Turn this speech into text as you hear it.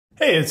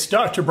Hey, it's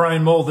Dr.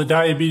 Brian Mowll, the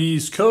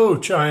Diabetes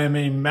Coach. I am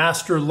a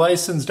master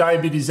licensed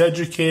diabetes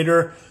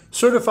educator,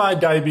 certified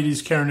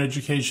diabetes care and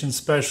education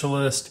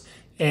specialist,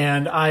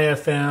 and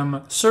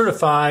IFM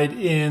certified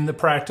in the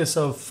practice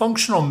of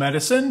functional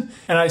medicine.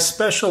 And I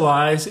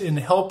specialize in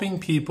helping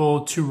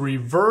people to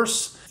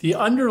reverse the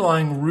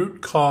underlying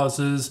root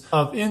causes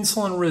of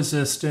insulin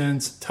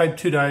resistance, type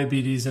 2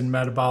 diabetes, and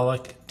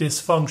metabolic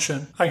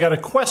dysfunction. I got a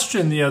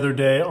question the other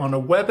day on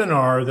a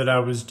webinar that I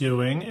was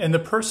doing, and the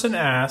person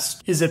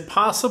asked, is it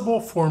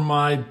possible for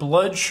my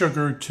blood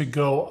sugar to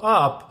go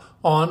up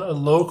on a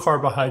low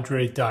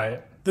carbohydrate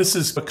diet? This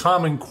is a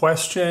common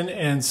question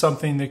and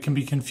something that can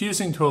be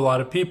confusing to a lot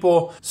of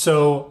people.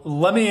 So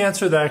let me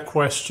answer that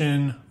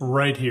question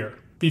right here.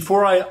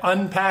 Before I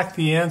unpack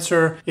the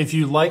answer, if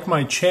you like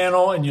my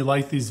channel and you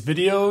like these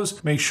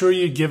videos, make sure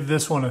you give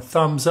this one a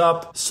thumbs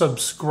up,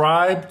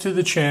 subscribe to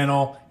the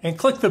channel, and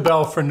click the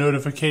bell for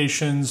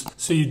notifications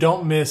so you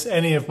don't miss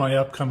any of my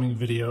upcoming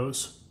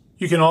videos.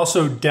 You can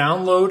also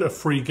download a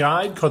free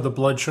guide called the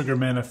Blood Sugar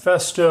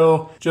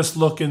Manifesto. Just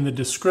look in the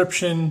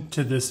description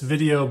to this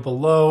video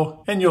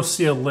below and you'll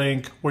see a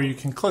link where you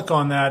can click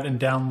on that and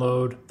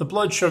download the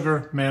Blood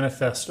Sugar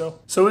Manifesto.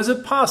 So is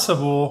it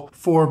possible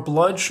for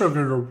blood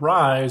sugar to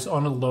rise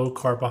on a low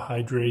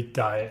carbohydrate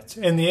diet?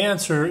 And the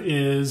answer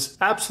is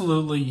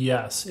absolutely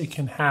yes, it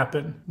can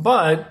happen,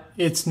 but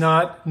it's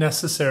not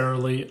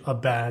necessarily a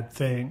bad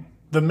thing.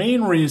 The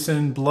main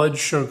reason blood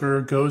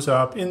sugar goes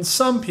up in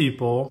some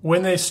people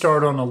when they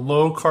start on a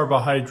low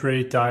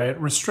carbohydrate diet,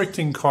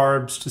 restricting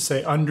carbs to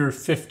say under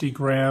 50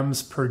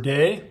 grams per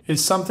day,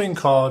 is something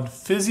called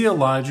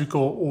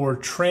physiological or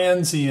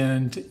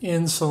transient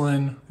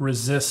insulin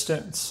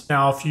resistance.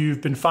 Now, if you've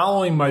been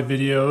following my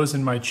videos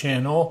and my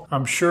channel,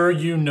 I'm sure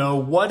you know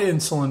what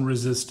insulin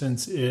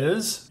resistance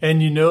is,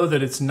 and you know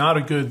that it's not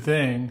a good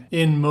thing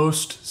in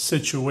most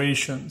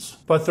situations.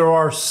 But there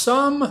are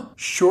some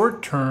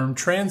short-term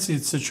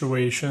transient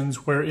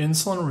situations where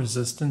insulin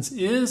resistance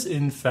is,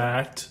 in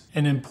fact,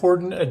 an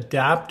important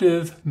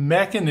adaptive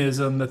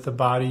mechanism that the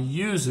body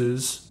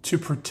uses to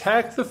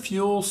protect the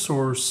fuel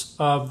source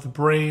of the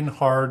brain,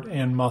 heart,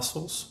 and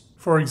muscles.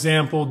 For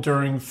example,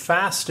 during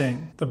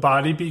fasting, the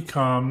body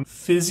becomes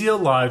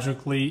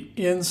physiologically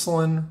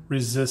insulin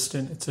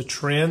resistant. It's a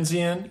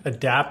transient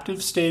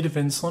adaptive state of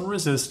insulin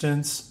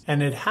resistance,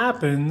 and it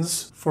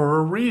happens for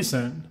a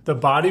reason. The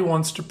body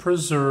wants to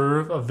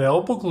preserve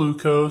available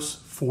glucose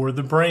for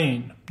the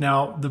brain.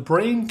 Now, the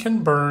brain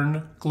can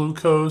burn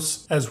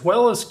glucose as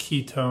well as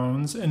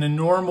ketones. In a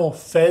normal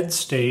fed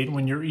state,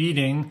 when you're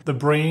eating, the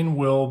brain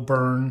will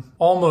burn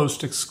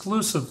almost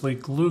exclusively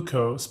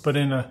glucose. But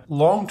in a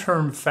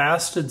long-term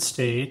fasted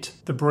state,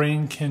 the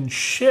brain can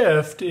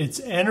shift its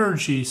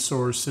energy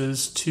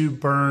sources to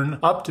burn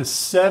up to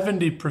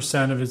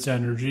 70% of its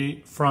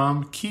energy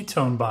from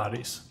ketone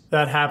bodies.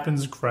 That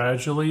happens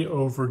gradually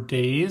over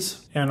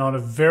days, and on a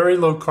very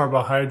low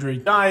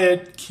carbohydrate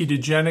diet,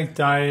 ketogenic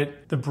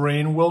diet, the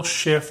brain will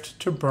shift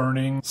to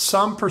burning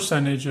some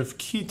percentage of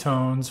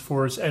ketones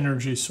for its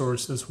energy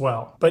source as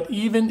well. But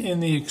even in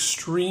the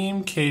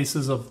extreme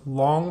cases of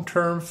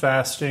long-term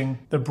fasting,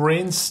 the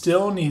brain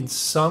still needs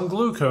some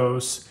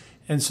glucose,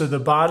 and so the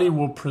body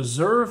will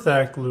preserve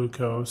that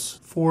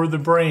glucose for the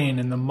brain,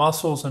 and the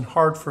muscles and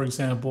heart, for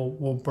example,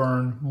 will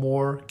burn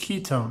more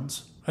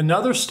ketones.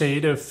 Another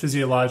state of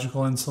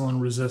physiological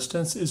insulin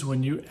resistance is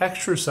when you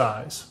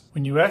exercise.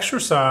 When you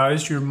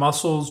exercise, your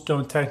muscles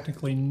don't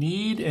technically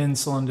need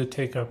insulin to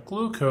take up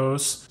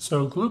glucose,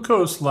 so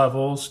glucose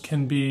levels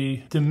can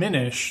be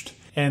diminished.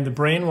 And the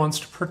brain wants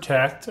to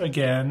protect,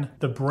 again,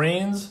 the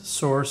brain's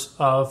source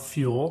of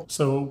fuel,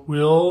 so it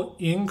will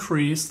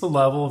increase the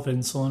level of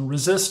insulin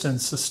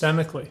resistance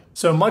systemically.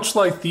 So much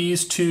like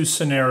these two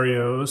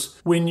scenarios,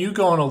 when you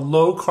go on a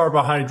low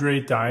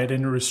carbohydrate diet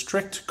and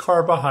restrict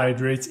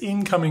carbohydrates,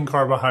 incoming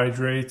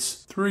carbohydrates,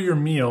 through your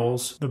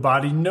meals, the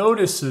body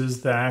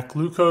notices that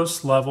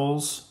glucose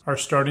levels are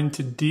starting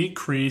to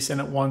decrease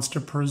and it wants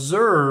to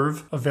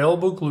preserve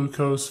available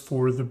glucose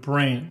for the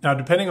brain. Now,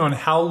 depending on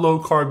how low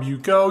carb you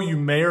go, you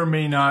may or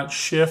may not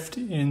shift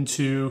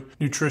into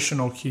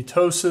nutritional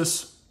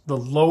ketosis. The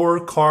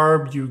lower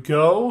carb you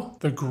go,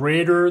 the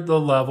greater the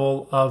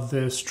level of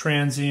this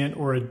transient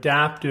or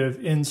adaptive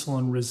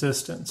insulin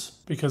resistance,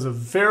 because a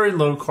very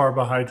low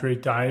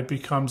carbohydrate diet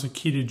becomes a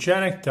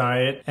ketogenic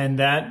diet, and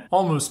that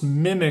almost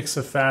mimics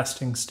a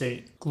fasting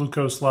state.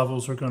 Glucose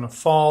levels are going to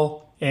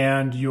fall,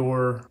 and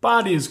your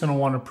body is going to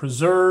want to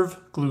preserve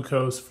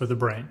glucose for the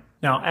brain.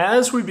 Now,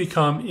 as we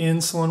become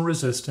insulin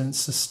resistant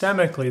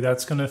systemically,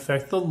 that's going to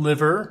affect the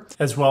liver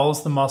as well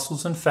as the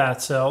muscles and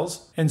fat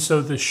cells. And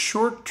so the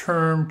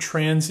short-term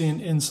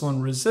transient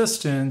insulin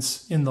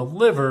resistance in the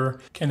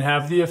liver can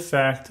have the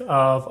effect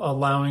of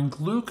allowing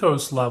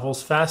glucose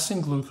levels,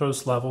 fasting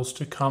glucose levels,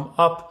 to come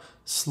up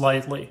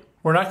slightly.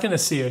 We're not going to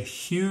see a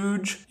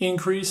huge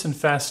increase in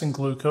fasting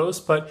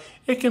glucose, but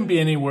it can be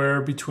anywhere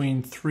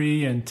between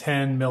 3 and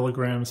 10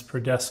 milligrams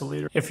per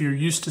deciliter. If you're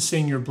used to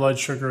seeing your blood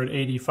sugar at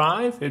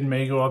 85, it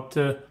may go up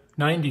to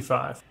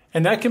 95.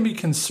 And that can be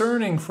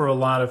concerning for a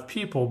lot of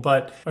people,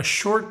 but a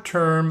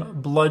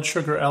short-term blood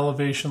sugar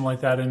elevation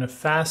like that in a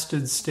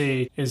fasted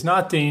state is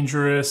not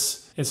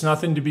dangerous. It's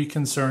nothing to be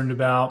concerned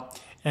about.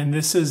 And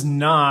this is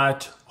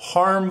not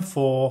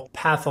harmful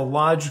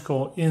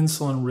pathological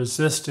insulin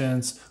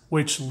resistance,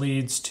 which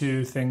leads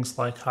to things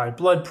like high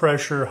blood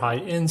pressure, high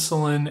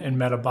insulin, and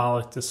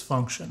metabolic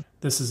dysfunction.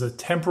 This is a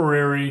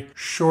temporary,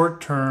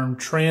 short-term,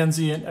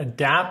 transient,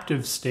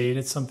 adaptive state.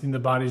 It's something the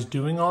body's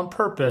doing on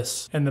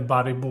purpose, and the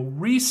body will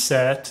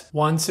reset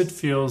once it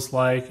feels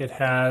like it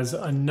has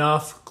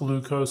enough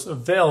glucose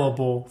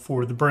available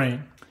for the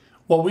brain.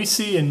 What we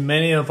see in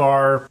many of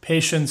our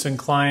patients and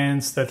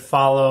clients that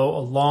follow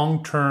a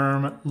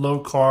long-term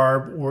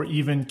low-carb or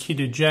even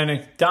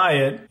ketogenic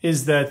diet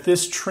is that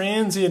this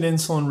transient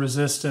insulin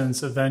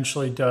resistance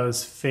eventually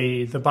does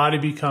fade. The body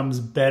becomes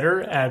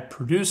better at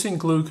producing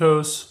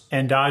glucose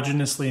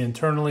endogenously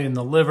internally in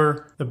the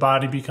liver. The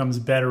body becomes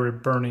better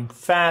at burning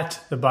fat.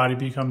 The body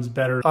becomes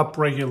better at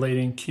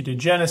upregulating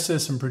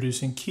ketogenesis and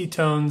producing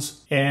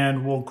ketones.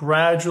 And we'll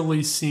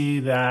gradually see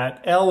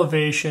that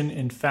elevation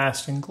in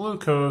fasting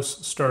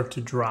glucose start to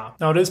drop.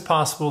 Now, it is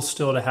possible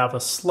still to have a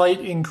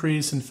slight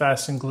increase in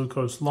fasting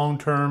glucose long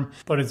term,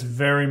 but it's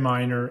very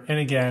minor. And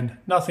again,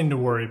 nothing to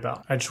worry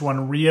about. I just want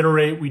to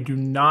reiterate, we do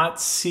not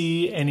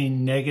see any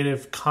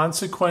negative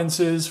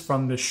consequences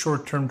from the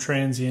short-term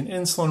transient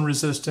insulin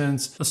resistance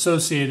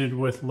associated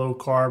with low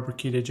carb or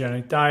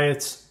ketogenic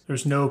diets.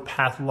 There's no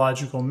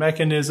pathological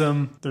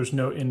mechanism, there's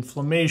no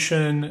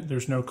inflammation,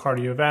 there's no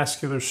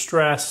cardiovascular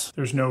stress,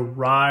 there's no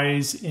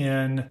rise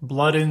in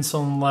blood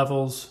insulin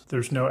levels,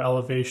 there's no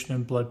elevation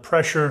in blood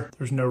pressure,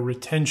 there's no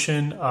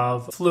retention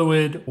of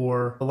fluid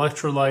or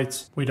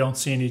electrolytes. We don't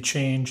see any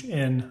change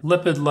in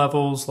lipid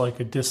levels like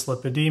a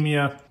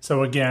dyslipidemia.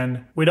 So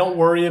again, we don't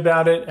worry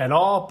about it at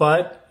all,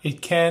 but it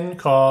can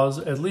cause,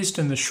 at least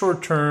in the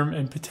short term,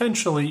 and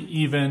potentially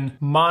even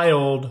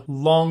mild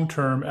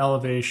long-term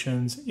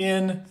elevations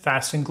in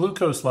fasting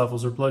glucose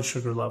levels or blood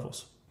sugar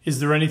levels. Is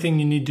there anything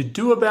you need to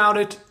do about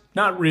it?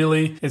 Not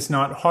really. It's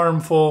not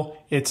harmful.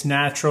 It's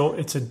natural.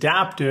 It's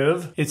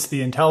adaptive. It's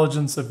the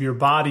intelligence of your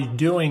body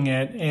doing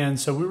it. And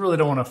so we really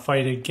don't want to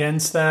fight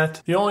against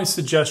that. The only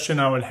suggestion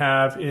I would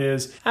have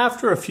is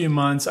after a few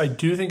months, I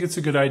do think it's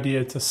a good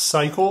idea to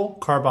cycle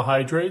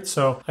carbohydrates.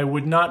 So I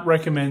would not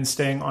recommend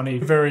staying on a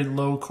very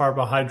low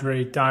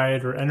carbohydrate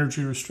diet or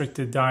energy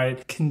restricted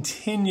diet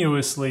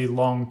continuously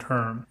long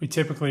term. We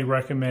typically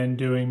recommend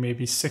doing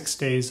maybe 6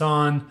 days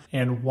on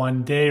and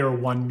 1 day or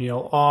 1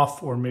 meal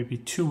off, or maybe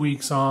 2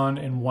 weeks on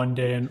and 1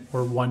 day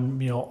or 1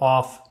 meal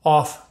off.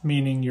 Off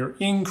meaning you're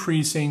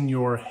increasing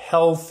your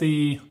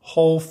healthy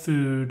whole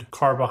food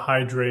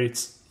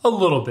carbohydrates a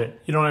little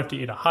bit. You don't have to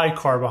eat a high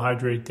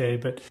carbohydrate day,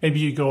 but maybe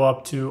you go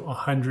up to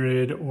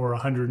 100 or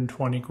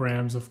 120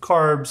 grams of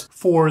carbs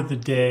for the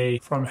day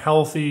from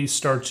healthy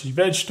starchy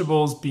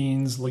vegetables,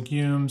 beans,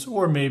 legumes,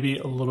 or maybe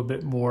a little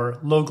bit more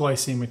low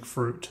glycemic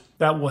fruit.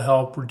 That will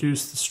help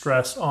reduce the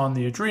stress on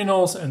the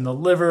adrenals and the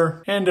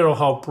liver, and it'll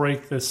help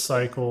break this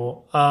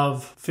cycle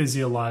of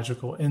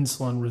physiological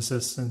insulin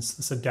resistance,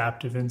 this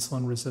adaptive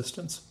insulin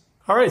resistance.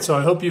 All right, so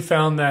I hope you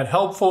found that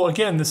helpful.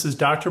 Again, this is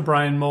Dr.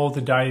 Brian Mowll,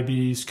 the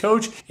Diabetes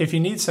Coach. If you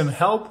need some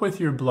help with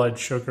your blood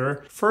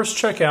sugar, first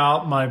check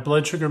out my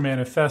Blood Sugar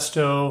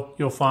Manifesto.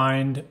 You'll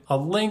find a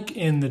link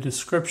in the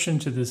description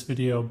to this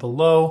video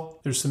below.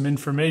 There's some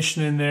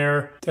information in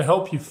there to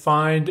help you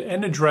find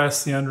and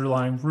address the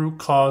underlying root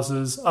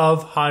causes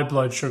of high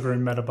blood sugar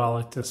and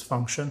metabolic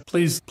dysfunction.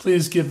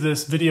 Please give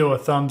this video a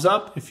thumbs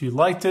up if you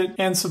liked it,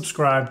 and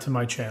subscribe to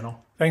my channel.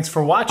 Thanks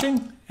for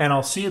watching, and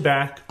I'll see you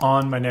back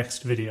on my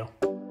next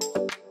video.